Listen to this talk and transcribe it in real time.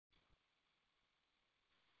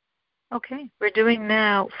Okay, we're doing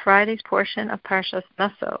now Friday's portion of Parshas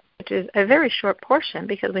Naso, which is a very short portion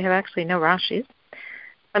because we have actually no Rashis.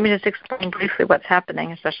 Let me just explain briefly what's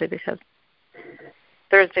happening, especially because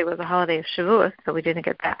Thursday was a holiday of Shavuot, so we didn't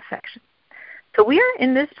get that section. So we are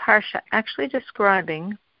in this Parsha actually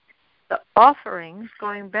describing the offerings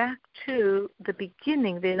going back to the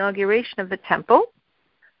beginning, the inauguration of the temple,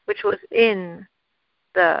 which was in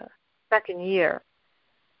the second year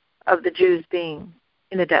of the Jews being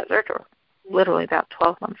in the desert, or literally about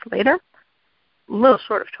 12 months later, a little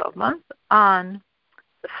short of 12 months, on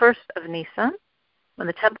the 1st of Nisan, when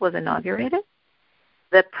the temple was inaugurated.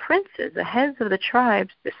 The princes, the heads of the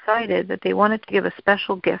tribes, decided that they wanted to give a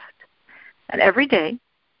special gift. And every day,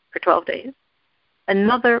 for 12 days,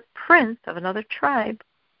 another prince of another tribe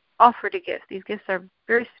offered a gift. These gifts are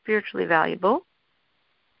very spiritually valuable.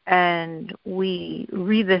 And we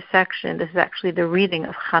read this section. This is actually the reading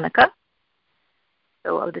of Hanukkah.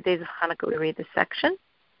 So of the days of Hanukkah, we read this section.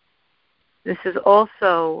 This is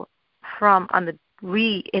also on the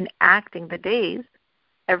reenacting the days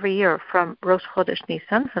every year from Rosh Chodesh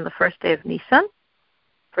Nisan, from the first day of Nisan.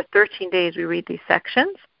 For 13 days, we read these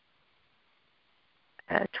sections.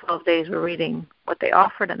 12 days, we're reading what they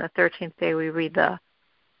offered, and the 13th day, we read the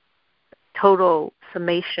total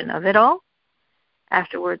summation of it all.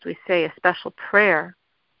 Afterwards, we say a special prayer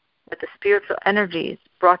that the spiritual energies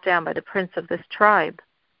brought down by the prince of this tribe,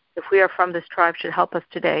 if we are from this tribe, should help us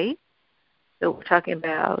today. So we're talking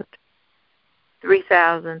about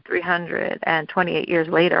 3,328 years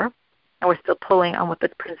later, and we're still pulling on what the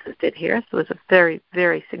princes did here. So it's a very,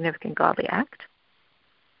 very significant godly act.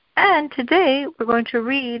 And today we're going to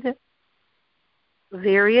read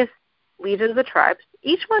various leaders of the tribes,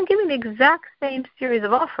 each one giving the exact same series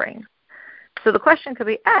of offerings. So the question could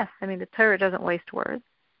be asked, the Torah doesn't waste words.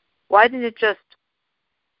 Why didn't it just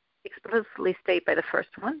explicitly state by the first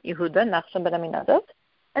one, Yehuda, Nachshon ben Aminadab,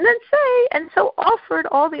 and then say, and so offered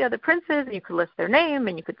all the other princes, and you could list their name,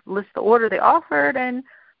 and you could list the order they offered, and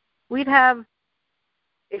we'd have,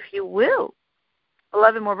 if you will,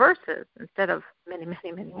 11 more verses instead of many,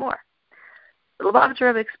 many, many more. The Lubavitcher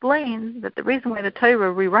Rebbe explains that the reason why the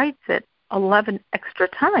Torah rewrites it 11 extra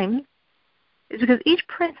times is because each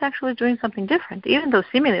prince actually is doing something different, even though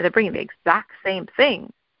seemingly they're bringing the exact same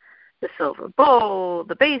thing. The silver bowl,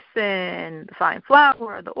 the basin, the fine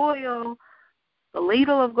flour, the oil, the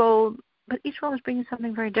ladle of gold, but each one was bringing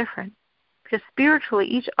something very different. Because spiritually,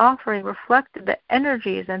 each offering reflected the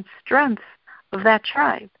energies and strengths of that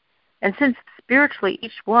tribe. And since spiritually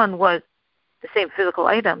each one was the same physical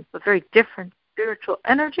items, but very different spiritual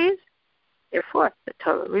energies, therefore the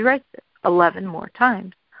Torah rewrites it 11 more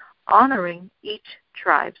times, honoring each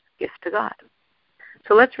tribe's gift to God.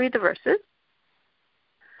 So let's read the verses.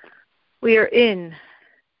 We are in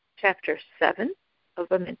chapter 7 of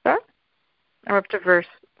Bamidbar. We're up to verse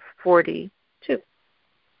 42.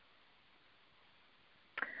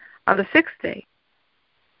 On the 6th day,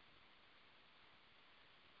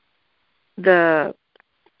 the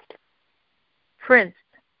prince,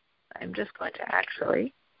 I'm just going to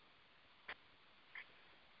actually,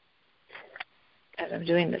 as I'm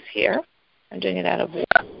doing this here, I'm doing it out of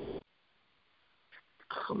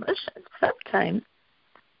Chumash, and sometimes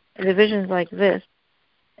in divisions like this,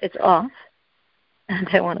 it's off, and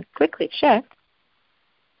I want to quickly check.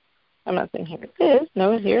 I'm not saying here it is.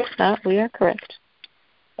 No, here it's not. We are correct.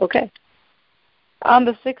 Okay. On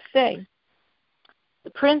the 6th day, the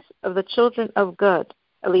prince of the children of Gad,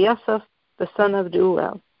 Eliasaph, the son of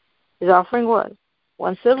Deuel, his offering was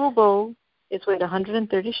 1 silver bowl, its weight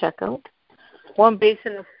 130 shekel, 1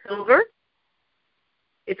 basin of silver,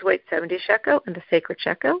 its weight 70 shekel, and the sacred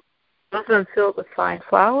shekel, both of them filled with fine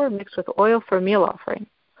flour mixed with oil for a meal offering.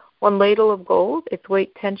 1 ladle of gold, its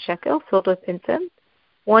weight 10 shekel, filled with incense.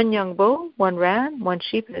 1 young bull, 1 ram, 1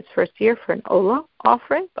 sheep in its first year for an olah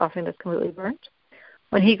offering, the offering that's completely burnt.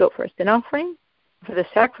 1 he-goat for a sin offering. For the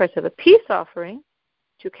sacrifice of a peace offering,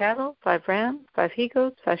 2 cattle, 5 rams, 5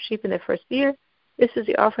 he-goats, 5 sheep in their first year. This is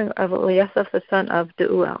the offering of Eliasaph, the son of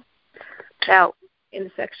Deuel. Now, in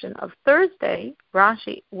the section of Thursday,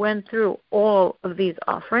 Rashi went through all of these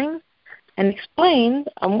offerings and explained,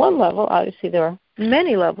 on one level, obviously there are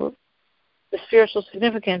many levels, the spiritual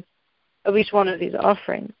significance of each one of these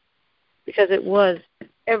offerings, because it was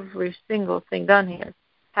every single thing done here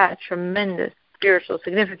had tremendous spiritual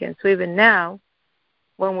significance. So even now,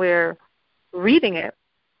 when we're reading it,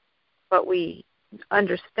 but we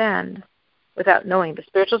understand without knowing the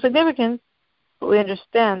spiritual significance, but we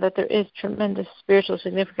understand that there is tremendous spiritual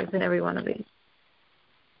significance in every one of these.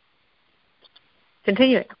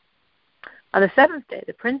 Continuing. On the 7th day,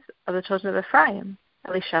 the prince of the children of Ephraim,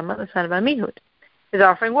 Elishama, the son of Ammihud, His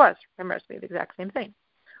offering was, remember, the exact same thing.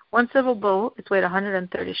 1 silver bowl, its weight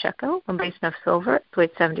 130 shekel. 1 basin of silver, its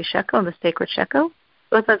weight 70 shekel, and the sacred shekel,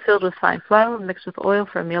 both filled with fine flour mixed with oil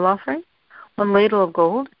for a meal offering. 1 ladle of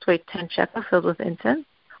gold, its weight 10 shekel, filled with incense.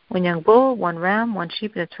 1 young bull, 1 ram, 1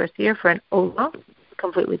 sheep in its first year for an olah,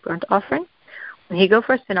 completely burnt offering. 1 he-goat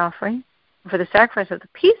for a sin offering. And for the sacrifice of the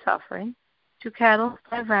peace offering, 2 cattle,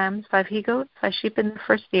 5 rams, 5 he-goats, 5 sheep in the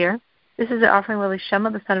first year. This is the offering of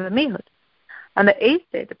Elishama, the son of Amihud. On the 8th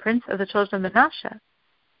day, the prince of the children of Manasseh,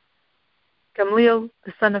 Gamliel,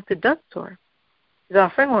 the son of Pedazzur. His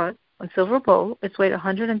offering was 1 silver bowl, its weight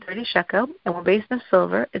 130 shekel, and 1 basin of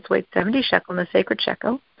silver, its weight 70 shekel, and the sacred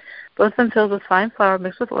shekel, both of them filled with fine flour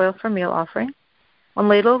mixed with oil for meal offering. 1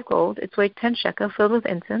 ladle of gold, its weight 10 shekel, filled with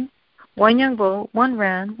incense. 1 young bull, 1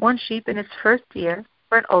 ram, 1 sheep in its first year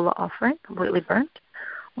for an olah offering, completely burnt.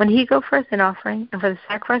 1 he-goat for a sin offering, and for the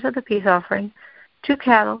sacrifice of the peace offering, 2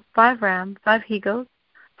 cattle, 5 rams, 5 he-goats,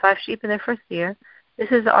 5 sheep in their first year.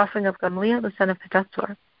 This is the offering of Gamliel, the son of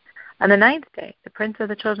Pedazzur. On the 9th day, the prince of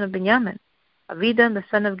the children of Benjamin, Avidan, the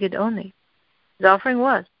son of Gidoni. His offering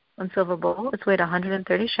was 1 silver bowl, its weight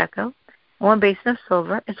 130 shekel, and 1 basin of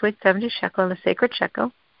silver, its weight 70 shekel, and the sacred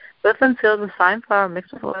shekel, both of them filled with fine flour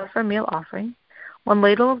mixed with oil for a meal offering. 1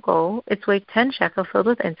 ladle of gold, its weight 10 shekel, filled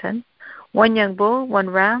with incense. 1 young bull, 1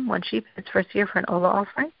 ram, 1 sheep in its first year for an olah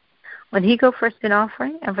offering. 1 he-goat for a sin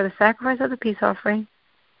offering, and for the sacrifice of the peace offering,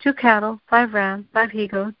 2 cattle, 5 rams, 5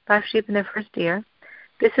 he-goats, 5 sheep in their first year.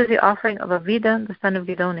 This is the offering of Avidan, the son of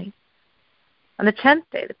Gidoni. On the 10th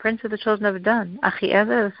day, the prince of the children of Dan,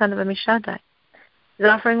 Achiezer, the son of Amishadai. His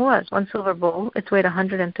offering was 1 silver bowl, its weight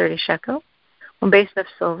 130 shekel, 1 basin of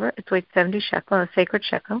silver, its weight 70 shekel, and a sacred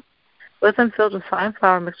shekel, both of them filled with fine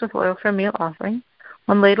flour mixed with oil for a meal offering.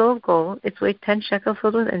 1 ladle of gold, its weight 10 shekel,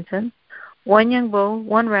 filled with incense. 1 young bull,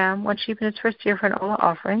 1 ram, 1 sheep in its first year for an olah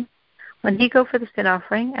offering. 1 he-goat for the sin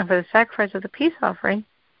offering, and for the sacrifice of the peace offering,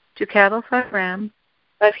 2 cattle, 5 rams,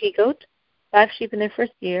 5 he-goat, 5 sheep in their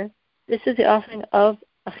first year. This is the offering of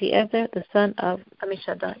Achiezer, the son of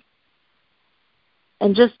Amishadai.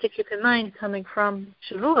 And just to keep in mind, coming from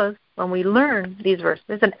Shavuos, when we learn these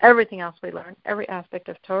verses and everything else we learn, every aspect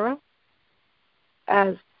of Torah,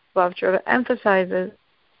 as Rav Cherva emphasizes,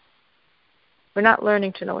 we're not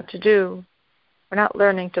learning to know what to do. We're not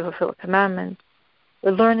learning to fulfill a commandment.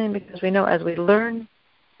 We're learning because we know as we learn,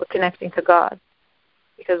 we're connecting to God.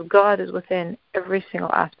 Because God is within every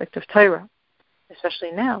single aspect of Torah.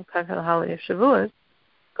 Especially now, coming from the holiday of Shavuos,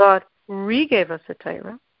 God re-gave us the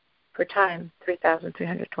Torah for time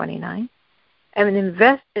 3,329 and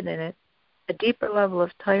invested in it a deeper level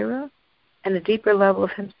of Torah and a deeper level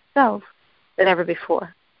of Himself than ever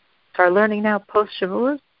before. So our learning now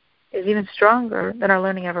post-Shavuos is even stronger than our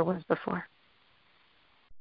learning ever was before.